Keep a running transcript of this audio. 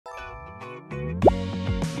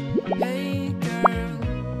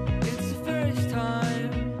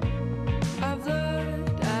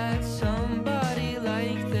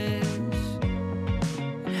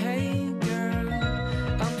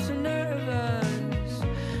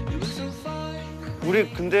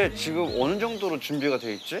우리 근데 지금 어느 정도로 준비가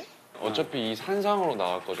돼 있지? 어차피 이 산상으로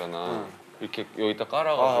나갈 거잖아. 이렇게 여기다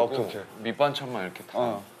깔아가지고 오케이. 밑반찬만 이렇게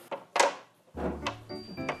다.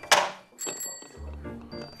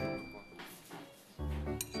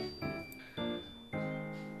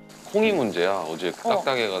 콩이 문제야. 어제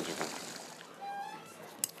딱딱해가지고.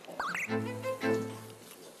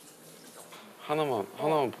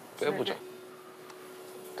 하나만 빼보자.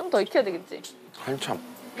 좀 더 익혀야 되겠지? 한참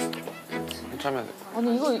해야 돼.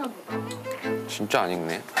 아니 이거 진짜 안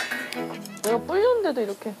익네. 내가 불렸는데도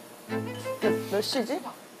이렇게 몇 시지?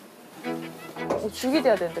 죽이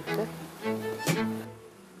돼야 되는데 그때?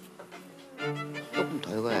 조금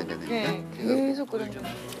더 익어야 되네. 네, 계속 끓는 중.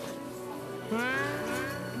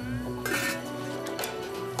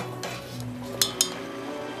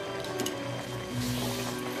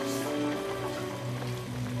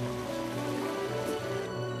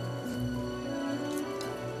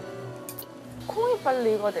 콩이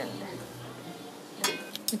빨리 익어야 되는데.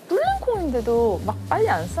 뚫린 콩인데도 막 빨리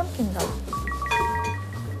안 삶긴다.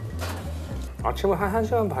 아침은 한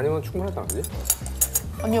 1시간 반이면 충분하지 않지?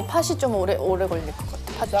 아니요, 팥이 좀 오래 걸릴 것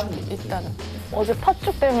같아. 팥죽 일단은. 어제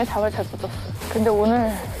팥죽 때문에 잠을 잘 못 잤어. 근데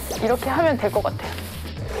오늘 이렇게 하면 될 것 같아요.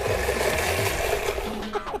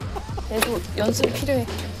 얘도 연습 필요해.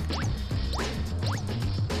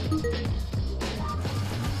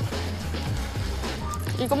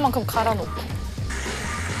 이것만큼 갈아놓고.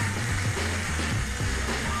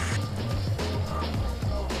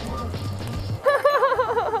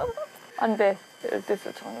 안 돼. 이럴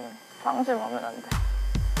때서 저는 방심하면 안 돼.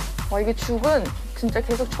 와, 이게 죽은 진짜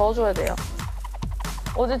계속 저어줘야 돼요.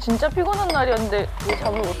 어제 진짜 피곤한 날이었는데 왜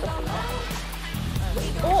잠을 못 잤어?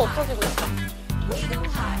 없어지고 있어.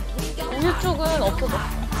 우유죽은 없어졌어.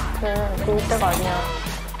 그래, 그럴 때가 아니야.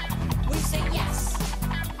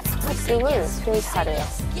 팥죽을 제일 잘해요.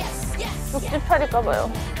 육즙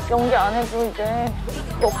차릴까봐요. 연기 안 해도 이제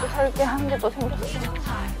먹고 살게 한 게 더 생겼어.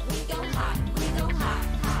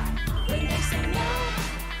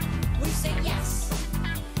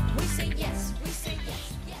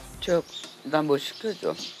 나 뭐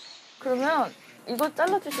시켜줘. 그러면 이거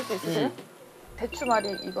잘라주실 수 있으세요?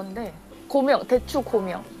 대추말이 이건데 고명, 대추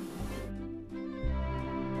고명.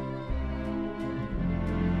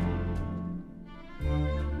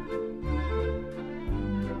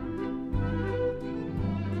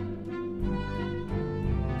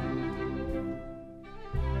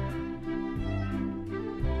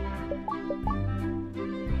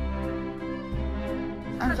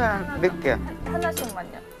 한 사람 몇 개?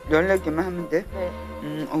 하나씩만요. 14개만 하면 돼?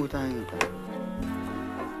 네. 어우 다행이다.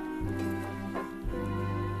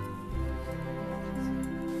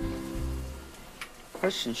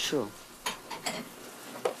 훨씬 쉬워.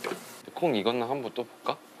 콩 익었나 한번 또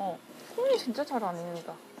볼까? 콩이 진짜 잘 안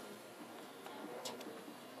익는다.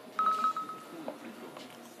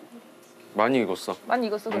 많이 익었어. 많이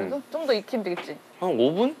익었어 그래도? 좀 더 익히면 되겠지? 한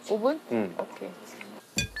 5분? 5분? 응. 오케이.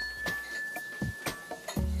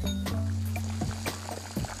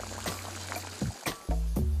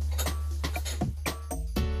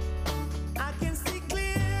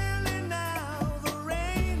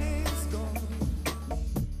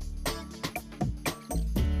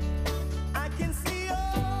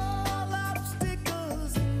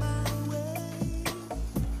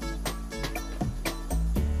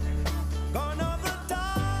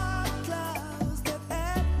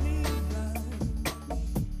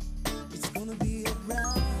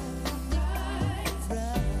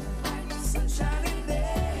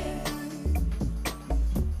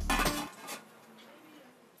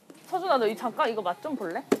 서준아, 너 잠깐 이거 맛 좀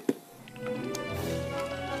볼래?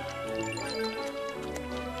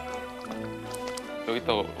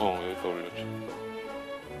 여기다 올려줘.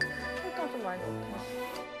 설탕 좀 많이 넣고.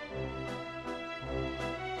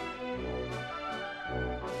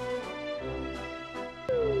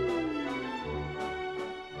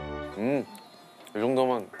 이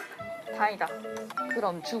정도만. 다행이다.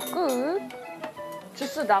 그럼 죽 끝.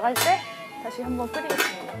 주스 나갈 때 다시 한번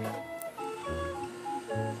끓이겠습니다.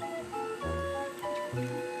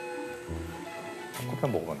 커피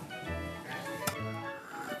한 먹어봤네.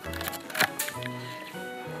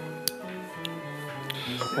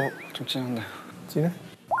 좀 진한데. 진해?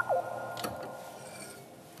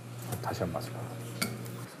 다시 한 맛을 봐.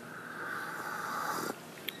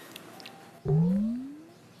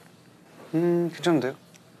 괜찮은데요?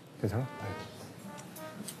 괜찮아?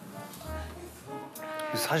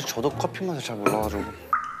 사실 저도 커피 맛을 잘 몰라가지고.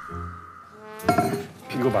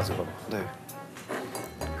 이거 맛을 봐봐. 네.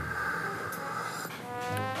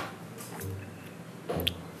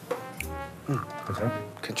 괜찮아?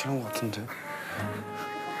 괜찮은 것 같은데.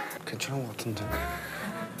 괜찮은 것 같은데.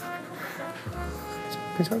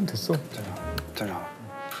 괜찮으면 됐어. 있잖아.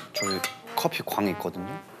 저기 커피 광 있거든요.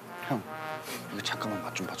 형, 이거 잠깐만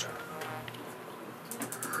맛 좀 봐줘요.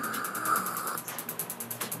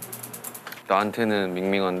 나한테는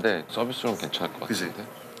밍밍한데 서비스로는 괜찮을 것 그치? 같은데.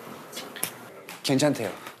 괜찮대요.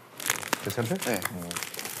 괜찮대? 네.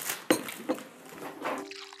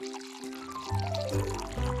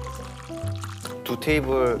 두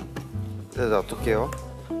테이블에 놔둘게요.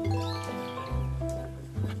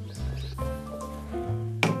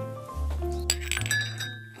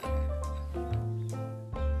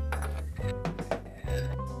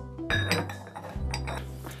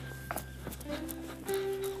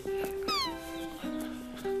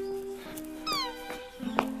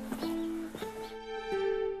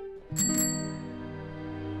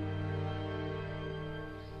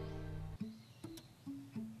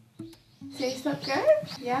 Tastes so good?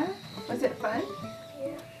 Yeah? Was it fun?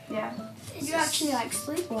 Yeah. You actually like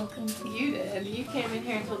sleepwalking. You did. You came in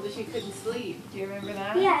here and told us you couldn't sleep. Do you remember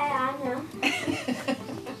that? Yeah, I know.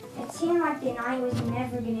 It seemed like the night was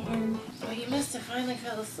never gonna end. Well, you must have finally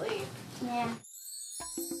fell asleep. Yeah.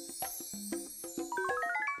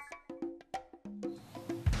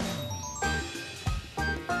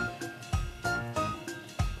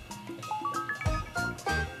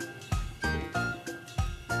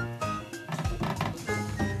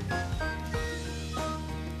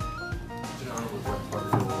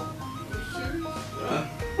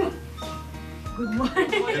 Good morning.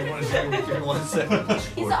 Give me 1 second.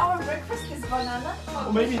 Is our breakfast is banana?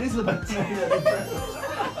 Well, maybe it is a bacteria.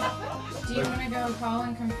 Do you want to go call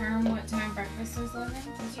and confirm what time breakfast is leaving?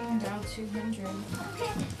 Because you can dial 200.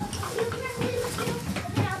 Okay.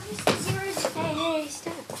 Hey,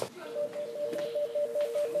 stop.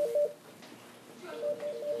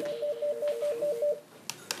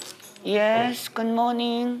 Yes, good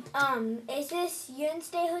morning. Is this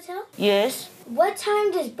윤스테이 Hotel? Yes, What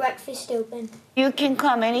time does breakfast open? you can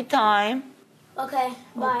come anytime. Okay,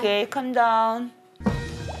 bye. Okay, come down.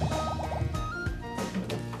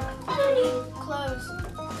 Honey, clothes.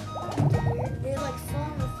 They're like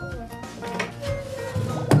falling on the floor.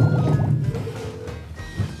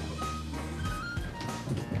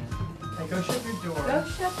 Hey, go shut your door. Go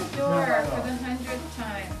shut the door for the 100th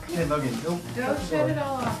time. Hey, Logan, go Shut it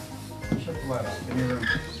all off. Shut the light off in your room.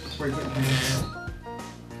 Where you put your room?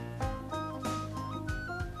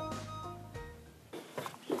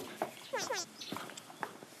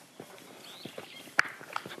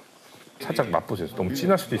 살짝 맛보세요. 너무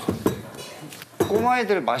진할 수도 있어.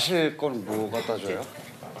 꼬마애들 마실 건 뭐 갖다 줘요?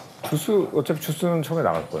 주스 어차피 주스는 처음에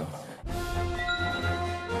나갈 거야.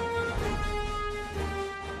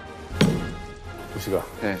 도시가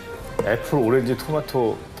네. 애플, 오렌지,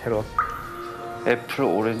 토마토, 캐럿 애플,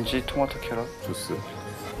 오렌지, 토마토, 캐럿. 주스.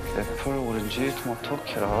 애플, 오렌지, 토마토,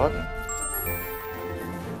 캐럿.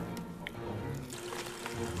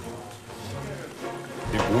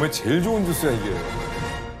 이게 몸에 제일 좋은 주스야 이게.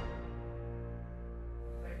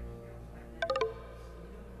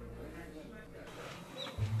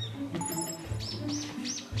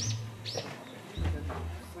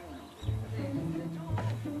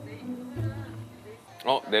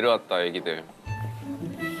 내려왔다 애기들.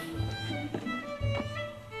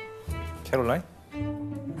 캐롤라인?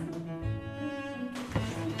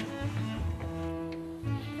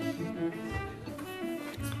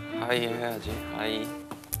 하이 해야지. 하이.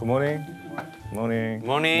 Good morning. Morning.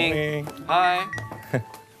 Morning. 하이.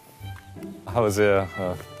 How was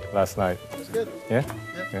last night? It was good. Yeah?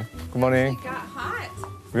 Yeah. Good morning. It got hot.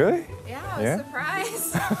 Really? Yeah, Yeah?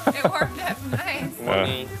 surprise. It warmed up nice.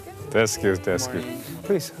 Morning. That's good. That's good.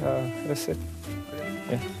 Please, have a sit.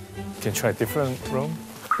 Yeah. You can try different room.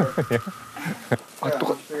 Yeah.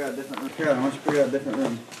 Figure out a different room. Here, I want you to figure out a different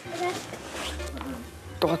room.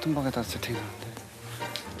 똑같은 방에다 세팅하는데.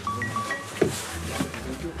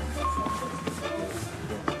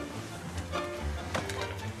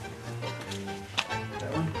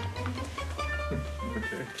 That one.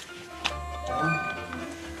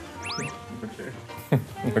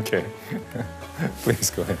 Okay. Please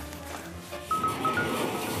go ahead.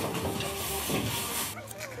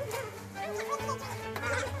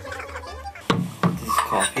 This is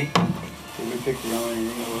coffee. Did we pick the only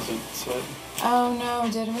room that wasn't sweat? Oh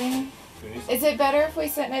no, did we? Is it better if we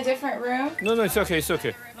sit in a different room? No, it's okay. It's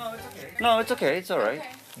okay. No, it's okay. It's all right.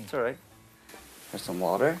 It's all right. Here's some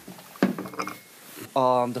water.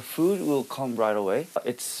 The food will come right away.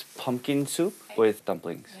 It's pumpkin soup with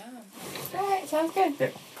dumplings. All right, sounds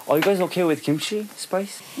good. Are you guys okay with kimchi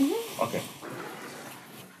spice? Okay.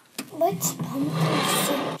 What's pumpkin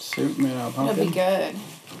soup? Soup made out of It'll be pumpkin. good.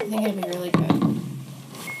 I think it'll be really good.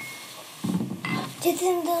 Do you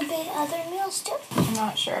think there'll be other meals too? I'm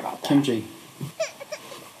not sure about that. Kimchi.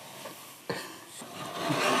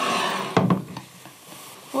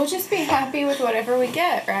 We'll just be happy with whatever we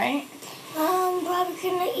get, right? Probably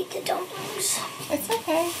gonna eat the dumplings. It's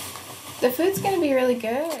okay. The food's gonna be really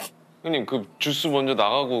good. 형님 그 주스 먼저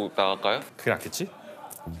나갈까요? 그게 낫겠지?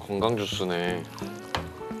 건강 주스네.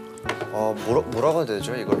 뭐라고 해야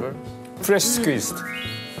되죠 이거를? Fresh squeezed.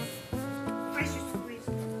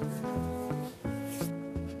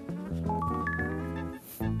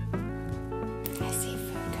 I see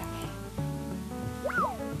food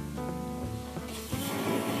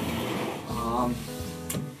coming.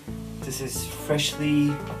 This is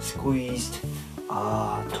freshly squeezed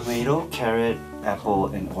tomato, carrot, apple,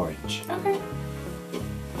 and orange. Okay.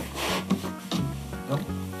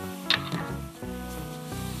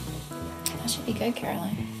 That should be good,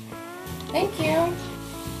 Caroline. Thank you.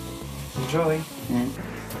 Enjoy.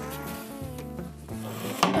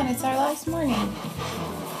 Come on, it's our last morning.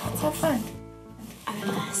 Let's have fun. Our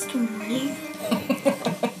last morning.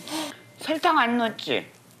 설탕 안 넣었지?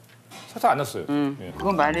 설탕 안 넣었어요. 응. 예.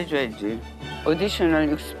 그거 말해줘야지. Additional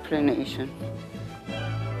explanation.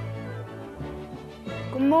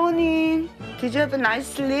 Good morning. Did you have a nice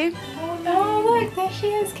sleep? Oh, look, there she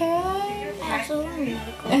is, Caroline. Absolutely.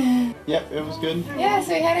 Yep, it was good. Yes,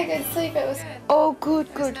 we had a good sleep. It was Oh,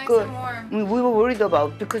 good, good, nice good. and warm. We were worried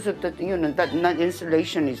about because of the, that not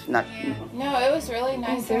insulation is not No, it was really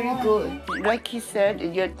nice very and warm. good. Like he said,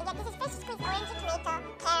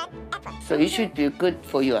 so it should be good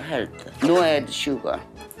for your health. No add sugar.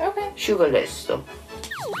 Okay. Sugarless, so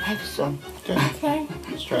have some. Good. Okay.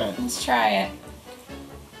 Let's try it. Let's try it.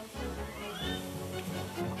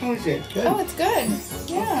 How is it? Good. Oh, it's good.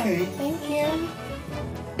 Yeah. Okay. Thank you.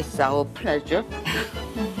 It's our pleasure.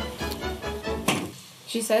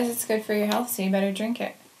 She says it's good for your health, so you better drink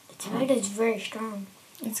it. The tomato is very strong.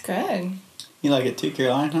 It's good. You like it too,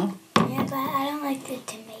 Caroline, huh? Yeah, but I don't like the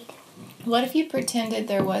tomato. What if you pretended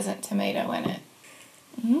there wasn't tomato in it?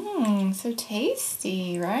 Mmm, so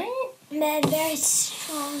tasty, right? But very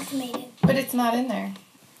strong tomato. But it's not in there.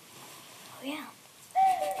 Oh yeah.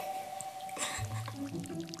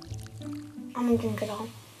 I'm gonna drink it all.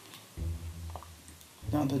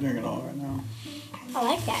 Not to drink it all right now. I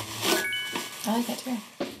like that. I like that too.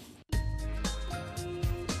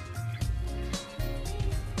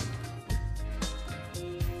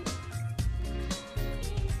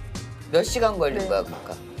 몇 시간 걸린 네. 거야,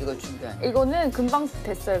 그러니까? 이거 준비하는. 이거는 금방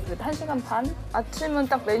됐어요. 그래도 1시간 반? 아침은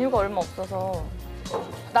딱 메뉴가 얼마 없어서.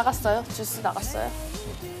 나갔어요? 주스 나갔어요?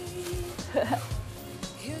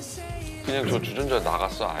 그냥 저 주전자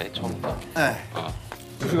나갔어 아예 처음부터. 네.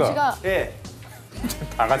 우시가 우시가, 예.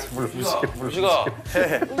 다 같이 불러. 우시가 우시가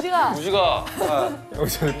우시가, 우시가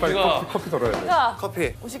여기서 빨리 우시가. 커피 덜어야 돼. 우시가,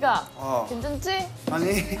 커피. 우시가. 어. 괜찮지?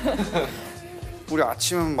 아니 우리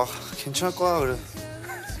아침은 막 괜찮을 거야 그래.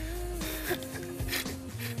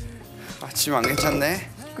 아침 안 괜찮네.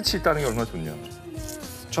 끝이 있다는 게 얼마나 좋냐.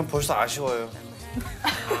 전 벌써 아쉬워요.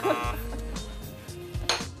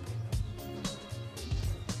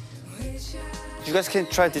 You guys can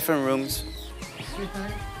try different rooms.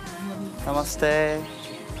 Namaste.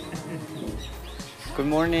 Good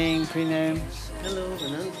morning, Prenam. Hello,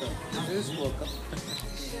 Vanessa. Just woke up.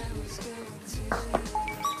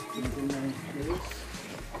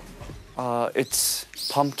 It's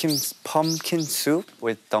pumpkin soup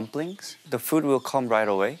with dumplings. The food will come right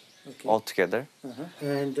away, all together.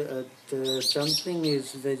 And the dumpling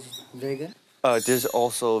is vegan? There's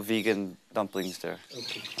also vegan dumplings there.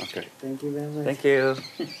 Okay. Okay. Thank you very much. Thank you.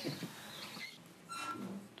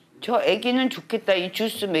 저 애기는 좋겠다. 이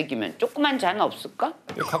주스 먹이면 조그만 잔 없을까?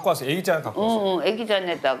 이거 갖고 와서 애기 잔 갖고 왔어. 응, 애기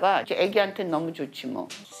잔에다가 애기한테 너무 좋지 뭐.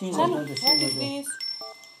 What is these?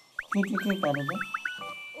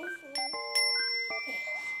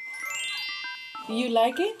 You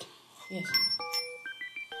like it? Yes.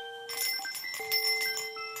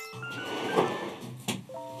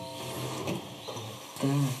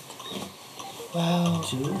 Wow.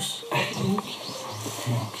 Juice.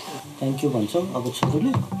 Thank you, Banso. Abot sa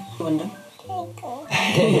duli. Banda.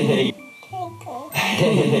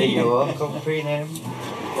 You're welcome, Prenam.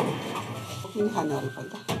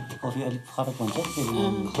 Coffee alip harap Banso.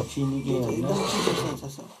 Chini ke andar.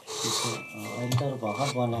 अंदर बाहर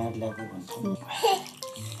बनाया लगे बनता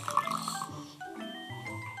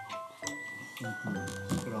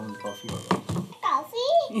ground coffee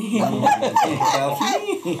Coffee?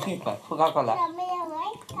 Coffee Coca Cola Mommy, I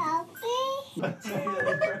like coffee.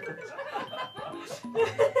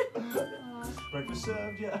 Breakfast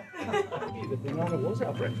served, yeah. The banana was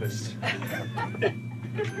our breakfast.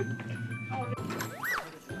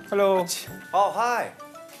 Hello. Oh, hi.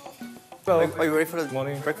 Hello. Are you ready for the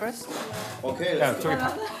morning. breakfast? Okay, 야, let's go.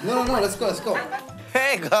 저기 No, let's go.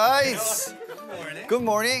 Hey, guys. Good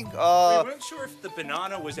morning. We weren't sure if the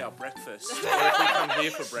banana was our breakfast or if we come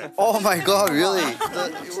here for breakfast. Oh my God, really?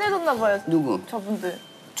 친해졌나 봐요. 누구? 저분들.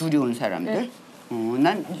 둘이 온 사람들?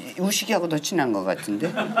 난 우식이하고 더 친한 것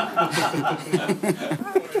같은데.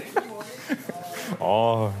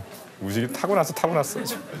 우식이 타고났어.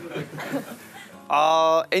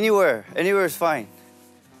 Anywhere is fine.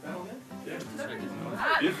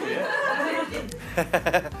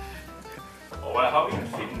 Oh, wow, how are we going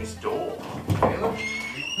to fit in this door?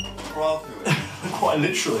 Crawl through it. Quite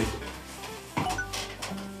literally.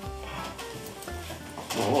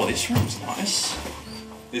 Oh, this room's nice.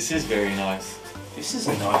 This is very nice. This is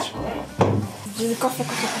a nice room.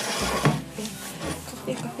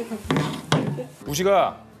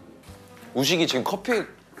 우식아. 우식이 지금 커피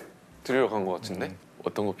드리러 간 것 같은데?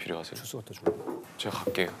 어떤 거 필요하세요? 주스 갖다 줘. 제가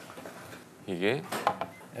갈게요. 이게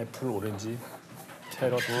애플, 오렌지,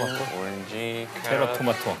 캐럿, 토마토. 오렌지, 캐럿,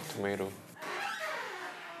 토마토. 토마토.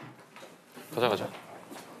 가자.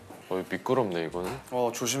 미끄럽네 이거는.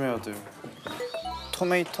 조심해야 돼요.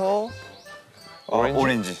 토마토, 오렌지.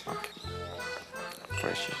 오렌지.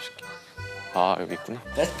 프레쉬. 여기 있구나.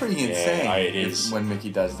 That's pretty insane. Yeah, it is. When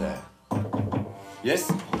Mickey does that.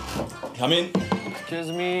 Yes. Come in.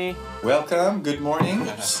 Excuse me. Welcome. Good morning.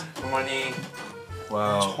 Good morning.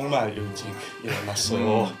 Wow. 정말 일찍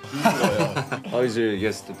일어났어요. How is your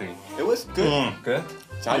yesterday? It was good. Good.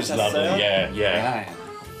 잘 It was lovely. 잤어요? Yeah.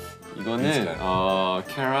 이거는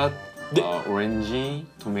캐럿, 오렌지,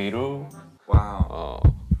 토마토. Wow.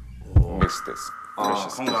 믹스 됐어.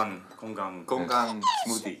 건강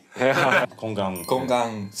스무디.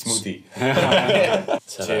 건강 스무디.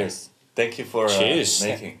 Cheers. Thank you for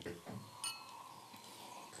making.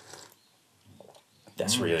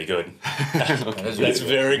 That's really good. That's That's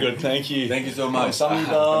very good. Thank you. Thank you so much.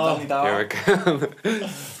 감사합니다. You're welcome.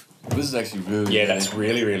 This is actually really Yeah, good. that's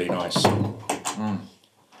really, really nice. I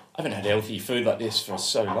haven't had healthy food like this for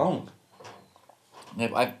so long. Yeah,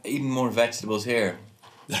 I've eaten more vegetables here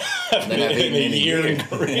than I've In eaten a in a year year. in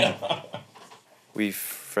Korea. We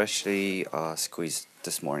freshly squeezed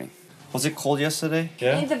this morning. Was it cold yesterday?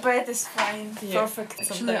 The bed is fine. Perfect.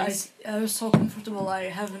 Actually, I was so comfortable. I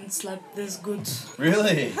haven't slept this good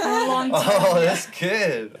Really? for a long time. Oh, that's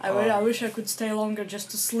good. I wish I could stay longer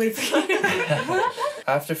just to sleep.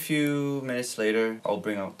 After a few minutes later, I'll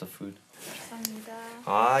bring out the food.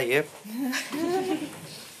 Yep.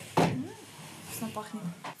 Вкусно пахнет.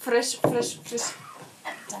 Фреш.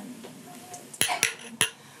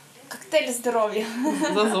 Коктейль здоровья.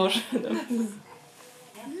 ЗОЖ.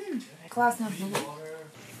 Классно.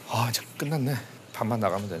 이제 끝났네. 밥만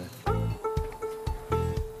나가면 되네.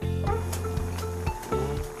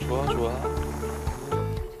 좋아.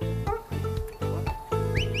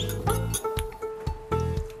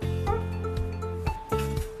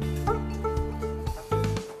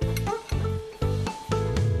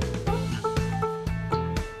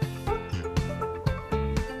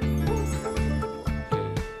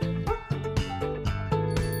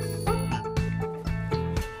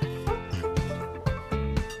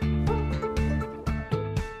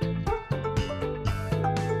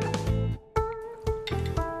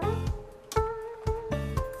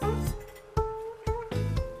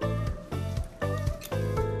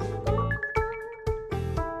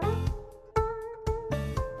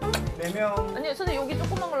 아니요, 저는 여기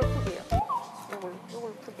조그만 걸로 크게요.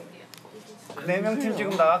 요걸로 크게. 4명 팀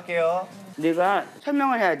지금 나갈게요. 네가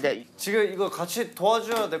설명을 해야 돼. 지금 이거 같이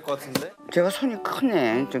도와줘야 될 것 같은데? 제가 손이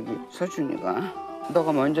크네, 저기 서준이가.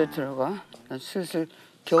 너가 먼저 들어가. 나 슬슬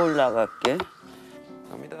겨울 나갈게.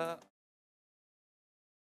 갑니다.